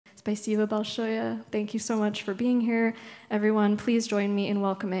Спасибо большое. Thank you so much for being here. Everyone, please join me in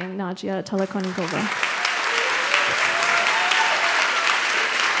welcoming Nadya Tolokonnikova.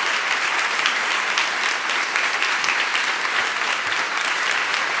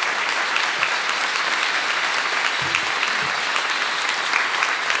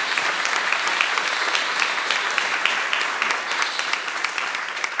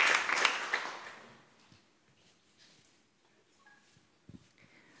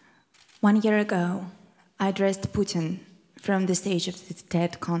 One year ago, I addressed Putin from the stage of the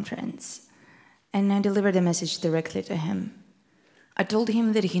TED conference, and I delivered a message directly to him. I told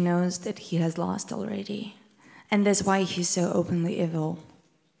him that he knows that he has lost already, and that's why he's so openly evil.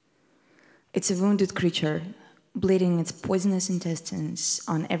 It's a wounded creature, bleeding its poisonous intestines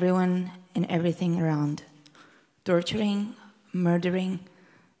on everyone and everything around, torturing, murdering,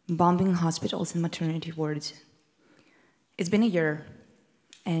 bombing hospitals and maternity wards. It's been a year,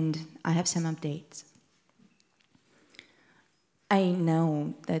 and I have some updates. I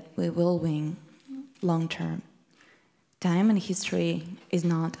know that we will win long term. Time and history is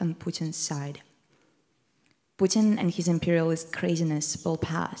not on Putin's side. Putin and his imperialist craziness will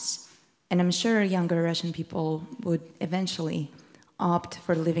pass, and I'm sure younger Russian people would eventually opt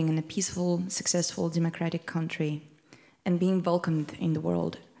for living in a peaceful, successful, democratic country and being welcomed in the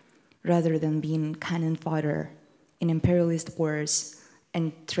world, rather than being cannon fodder in imperialist wars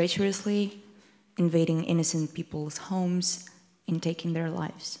and treacherously invading innocent people's homes and taking their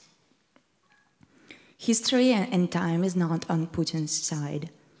lives. History and time is not on Putin's side,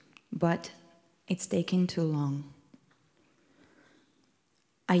 but it's taken too long.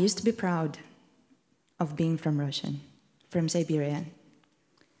 I used to be proud of being from Russia, from Siberia.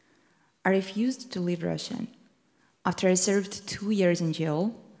 I refused to leave Russia. After I served 2 years in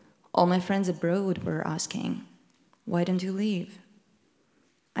jail, all my friends abroad were asking, "Why don't you leave?"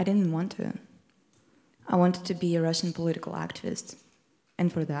 I didn't want to. I wanted to be a Russian political activist,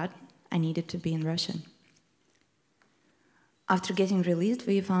 and for that, I needed to be in Russia. After getting released,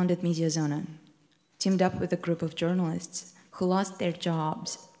 we founded Media Zona, teamed up with a group of journalists who lost their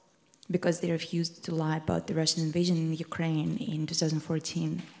jobs because they refused to lie about the Russian invasion in Ukraine in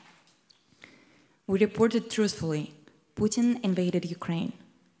 2014. We reported truthfully, Putin invaded Ukraine.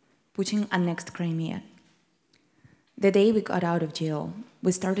 Putin annexed Crimea. The day we got out of jail,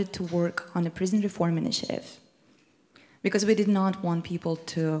 we started to work on a prison reform initiative because we did not want people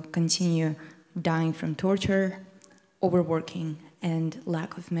to continue dying from torture, overworking, and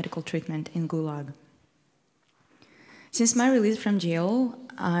lack of medical treatment in Gulag. Since my release from jail,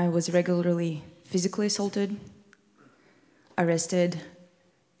 I was regularly physically assaulted, arrested,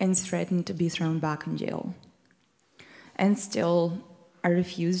 and threatened to be thrown back in jail. And still, I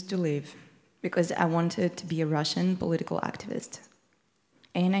refused to leave because I wanted to be a Russian political activist.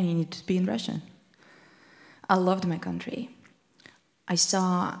 And I needed to be in Russia. I loved my country. I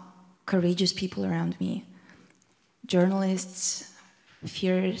saw courageous people around me, journalists,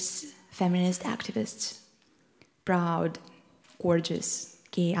 fierce feminist activists, proud, gorgeous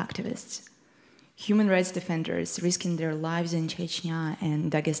gay activists, human rights defenders risking their lives in Chechnya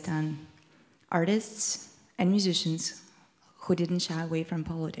and Dagestan, artists and musicians who didn't shy away from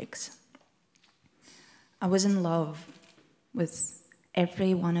politics. I was in love with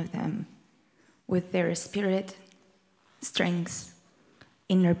every one of them, with their spirit, strength,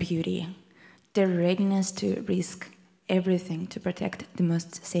 inner beauty, their readiness to risk everything to protect the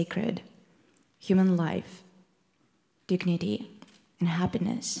most sacred, human life, dignity, and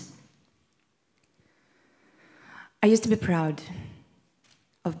happiness. I used to be proud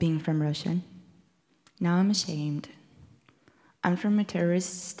of being from Russia. Now I'm ashamed. I'm from a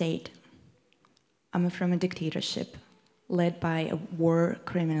terrorist state. I'm from a dictatorship led by a war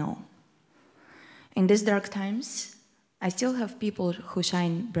criminal. In these dark times, I still have people who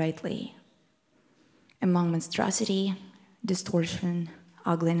shine brightly among monstrosity, distortion,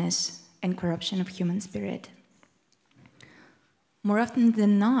 ugliness, and corruption of human spirit. More often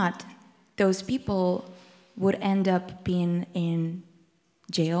than not, those people would end up being in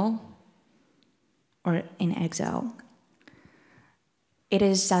jail or in exile. It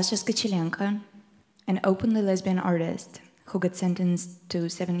is Sasha Skochelenko, an openly lesbian artist who got sentenced to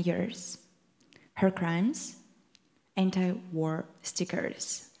 7 years. Her crimes? Anti-war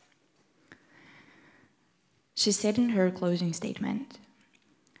stickers. She said in her closing statement,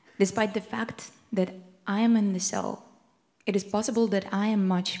 "Despite the fact that I am in the cell, it is possible that I am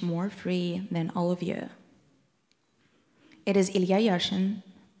much more free than all of you." It is Ilya Yashin,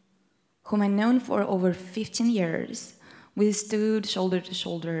 whom I've known for over 15 years. We stood shoulder to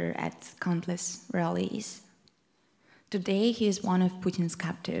shoulder at countless rallies. Today, he is one of Putin's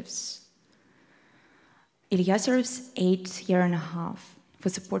captives. Ilya serves 8 years and a half for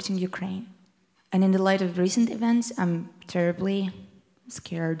supporting Ukraine. And in the light of recent events, I'm terribly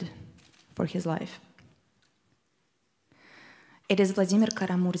scared for his life. It is Vladimir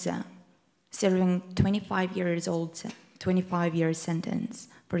Kara-Murza, serving 25-year sentence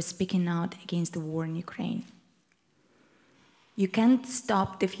for speaking out against the war in Ukraine. "You can't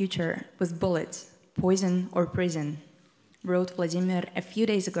stop the future with bullets, poison, or prison," wrote Vladimir a few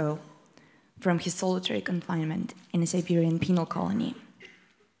days ago from his solitary confinement in a Siberian penal colony.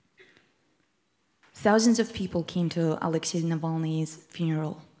 Thousands of people came to Alexei Navalny's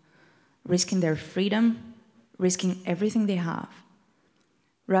funeral, risking their freedom, risking everything they have.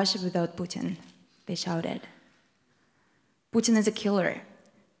 "Russia without Putin," they shouted. "Putin is a killer.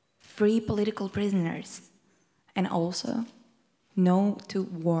 Free political prisoners. And also, no to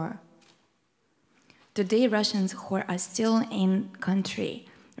war." Today, Russians who are still in country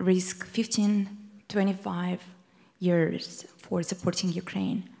risk 15-25 years for supporting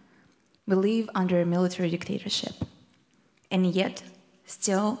Ukraine. We live under a military dictatorship, and yet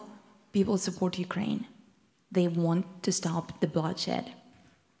still people support Ukraine. They want to stop the bloodshed.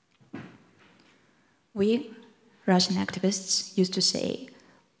 We, Russian activists, used to say,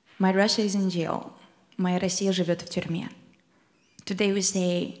 "My Russia is in jail. Моя Россия живет в тюрьме." Today we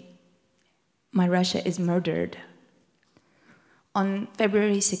say, "My Russia is murdered." On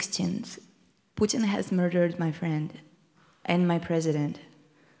February 16th, Putin has murdered my friend and my president,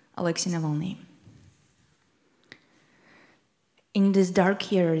 Alexei Navalny. In these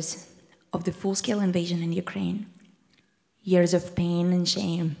dark years of the full-scale invasion in Ukraine, years of pain and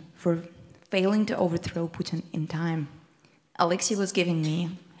shame for failing to overthrow Putin in time, Alexei was giving me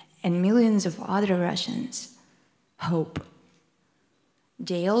and millions of other Russians hope.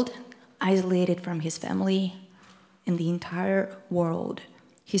 Jailed, isolated from his family and the entire world,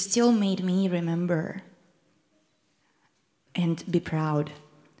 he still made me remember and be proud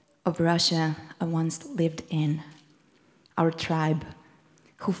of Russia I once lived in, our tribe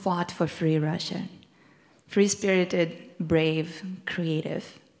who fought for free Russia, free-spirited, brave,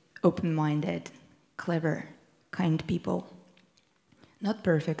 creative, open-minded, clever, kind people. Not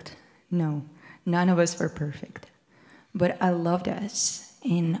perfect, no, none of us were perfect, but I loved us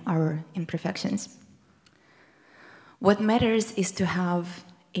in our imperfections. What matters is to have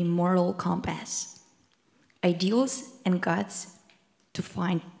a moral compass, ideals and guts to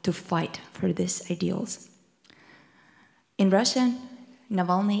fight for these ideals. In Russia,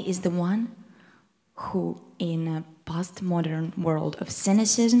 Navalny is the one who, in a postmodern world of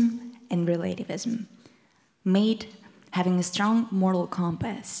cynicism and relativism, made having a strong moral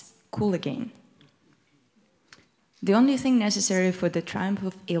compass cool again. The only thing necessary for the triumph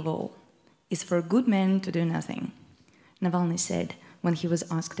of evil is for good men to do nothing, Navalny said when he was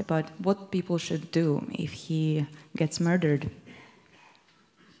asked about what people should do if he gets murdered.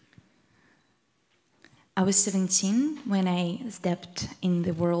 I was 17 when I stepped in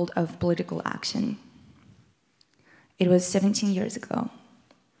the world of political action. It was 17 years ago.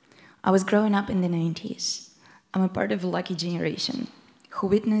 I was growing up in the 90s. I'm a part of a lucky generation who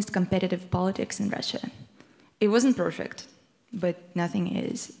witnessed competitive politics in Russia. It wasn't perfect, but nothing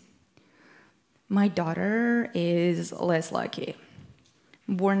is. My daughter is less lucky.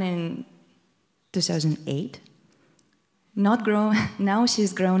 Born in 2008, now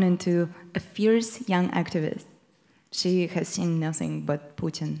she's grown into a fierce young activist. She has seen nothing but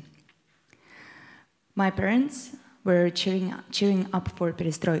Putin. My parents were cheering up for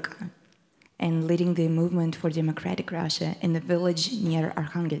perestroika and leading the movement for democratic Russia in a village near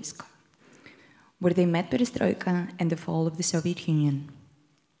Arkhangelsk, where they met perestroika and the fall of the Soviet Union.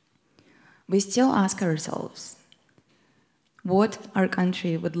 We still ask ourselves what our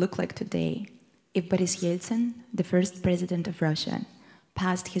country would look like today if Boris Yeltsin, the first president of Russia,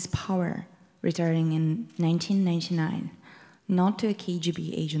 passed his power, retiring in 1999, not to a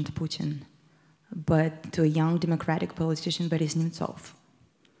KGB agent Putin, but to a young democratic politician Boris Nemtsov.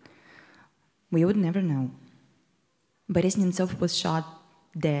 We would never know. Boris Nemtsov was shot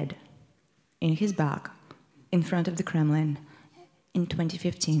dead in his back in front of the Kremlin in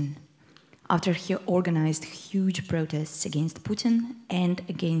 2015, after he organized huge protests against Putin and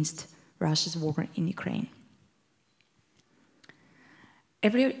against Russia's war in Ukraine.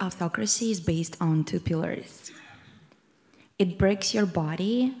 Every autocracy is based on two pillars. It breaks your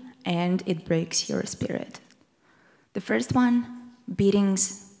body and it breaks your spirit. The first one,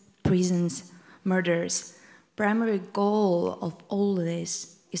 beatings, prisons, murders. Primary goal of all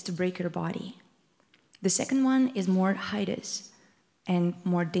this is to break your body. The second one is more hideous and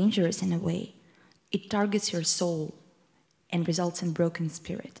more dangerous in a way. It targets your soul, and results in broken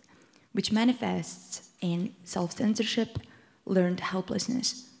spirit, which manifests in self-censorship, learned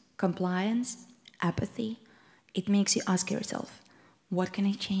helplessness, compliance, apathy. It makes you ask yourself, what can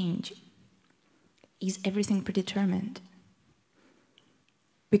I change? Is everything predetermined?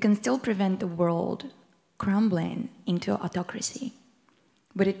 We can still prevent the world crumbling into autocracy,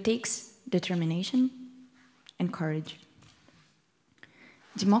 but it takes determination and courage.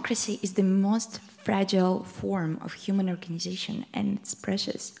 Democracy is the most fragile form of human organization, and it's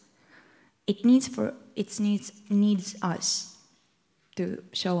precious. It needs us to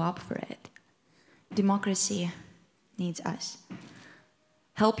show up for it. Democracy needs us.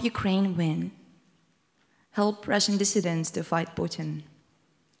 Help Ukraine win. Help Russian dissidents to fight Putin.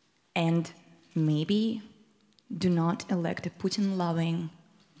 And maybe do not elect a Putin-loving,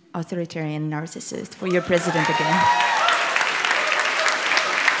 authoritarian narcissist for your president again.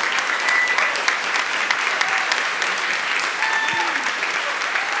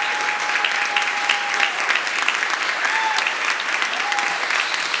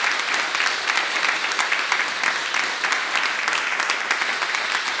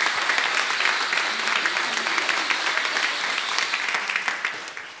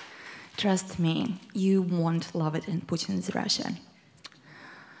 Trust me, you won't love it in Putin's Russia.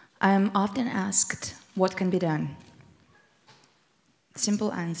 I am often asked what can be done.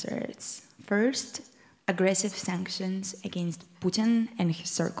 Simple answers. First, aggressive sanctions against Putin and his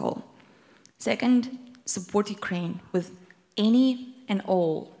circle. Second, support Ukraine with any and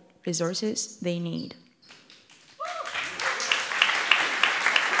all resources they need.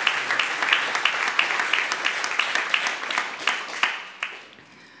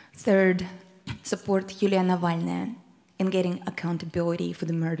 Third, support Yulia Navalny in getting accountability for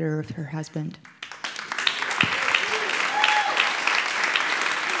the murder of her husband.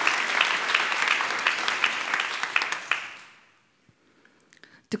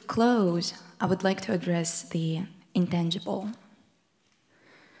 To close, I would like to address the intangible.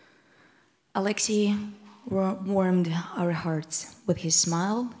 Alexei warmed our hearts with his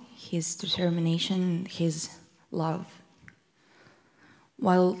smile, his determination, his love.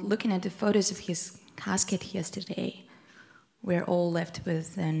 While looking at the photos of his casket yesterday, we're all left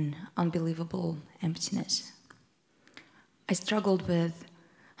with an unbelievable emptiness. I struggled with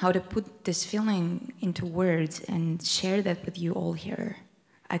how to put this feeling into words and share that with you all here.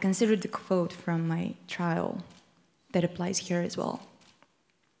 I considered the quote from my trial that applies here as well.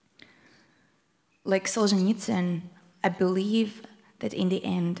 Like Solzhenitsyn, I believe that in the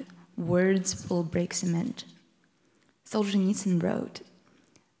end, words will break cement. Solzhenitsyn wrote,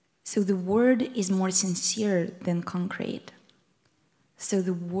 "So the word is more sincere than concrete. So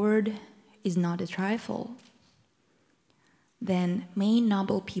the word is not a trifle. Then may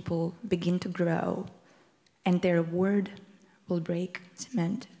noble people begin to grow, and their word will break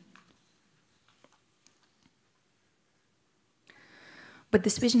cement." But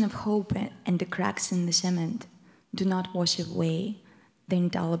this vision of hope and the cracks in the cement do not wash away the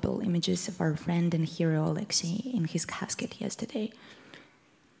indelible images of our friend and hero Alexei in his casket yesterday.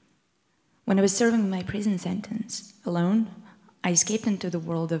 When I was serving my prison sentence alone, I escaped into the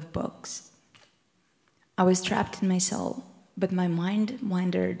world of books. I was trapped in my cell, but my mind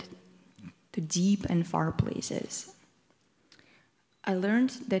wandered to deep and far places. I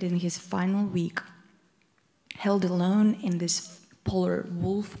learned that in his final week, held alone in this polar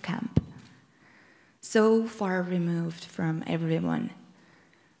wolf camp, so far removed from everyone,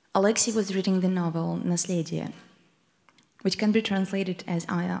 Alexei was reading the novel Наследие, which can be translated as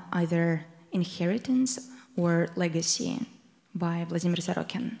either Inheritance or Legacy by Vladimir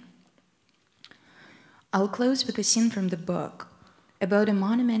Sorokin. I'll close with a scene from the book about a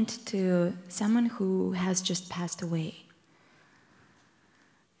monument to someone who has just passed away.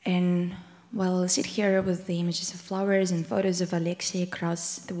 And while I sit here with the images of flowers and photos of Alexei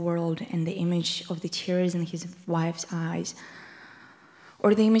across the world and the image of the tears in his wife's eyes,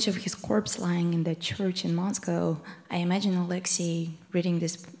 or the image of his corpse lying in that church in Moscow, I imagine Alexei reading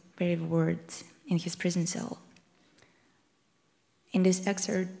these very words in his prison cell. In this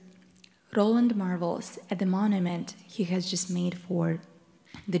excerpt, Roland marvels at the monument he has just made for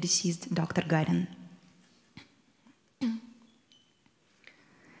the deceased Dr. Garin.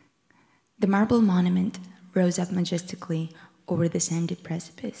 The marble monument rose up majestically over the sandy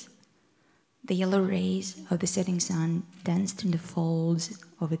precipice. The yellow rays of the setting sun danced in the folds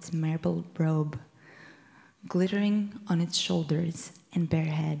of its marble robe, glittering on its shoulders and bare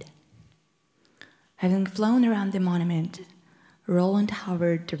head. Having flown around the monument, Roland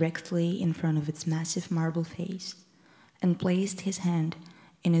hovered directly in front of its massive marble face and placed his hand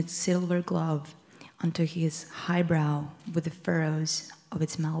in its silver glove onto his high brow with the furrows of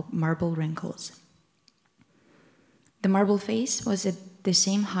its marble wrinkles. The marble face was at the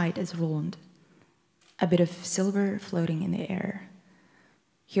same height as Roland, a bit of silver floating in the air.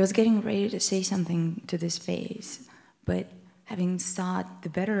 He was getting ready to say something to this face, but having thought the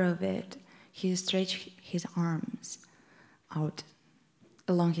better of it, he stretched his arms out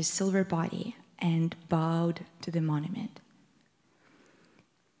along his silver body and bowed to the monument.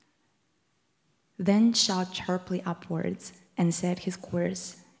 Then shot sharply upwards and set his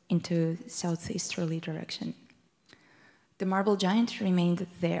course into southeasterly direction. The marble giant remained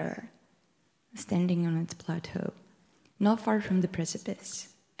there, standing on its plateau, not far from the precipice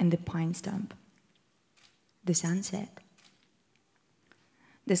and the pine stump. The sun set.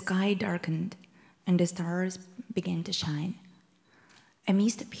 The sky darkened, and the stars began to shine. A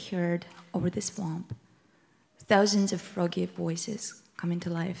mist appeared over the swamp. Thousands of froggy voices come into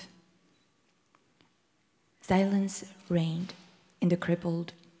life. Silence reigned in the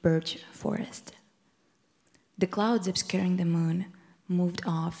crippled birch forest. The clouds obscuring the moon moved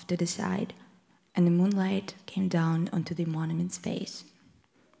off to the side, and the moonlight came down onto the monument's face.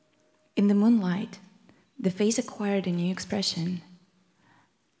 In the moonlight, the face acquired a new expression,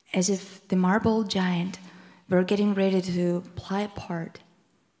 as if the marble giant were getting ready to ply apart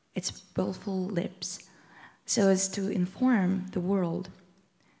its willful lips so as to inform the world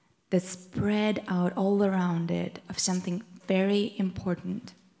that spread out all around it of something very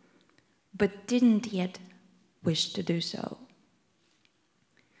important, but didn't yet wish to do so.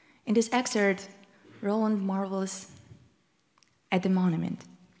 In this excerpt, Roland marvels at the monument.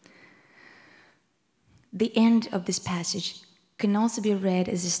 The end of this passage can also be read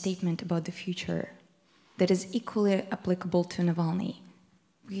as a statement about the future that is equally applicable to Navalny.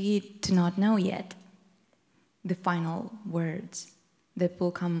 We do not know yet the final words that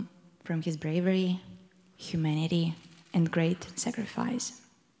will come from his bravery, humanity, and great sacrifice.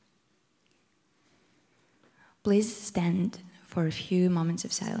 Please stand for a few moments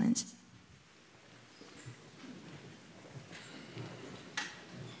of silence.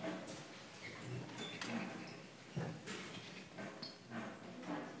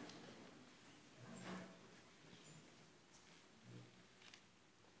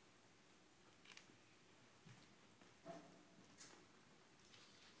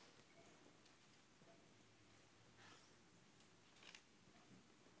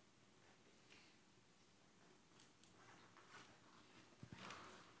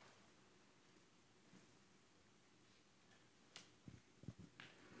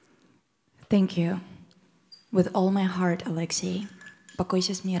 Thank you. With all my heart, Alexei.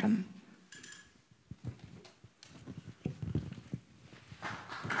 Покойся с миром.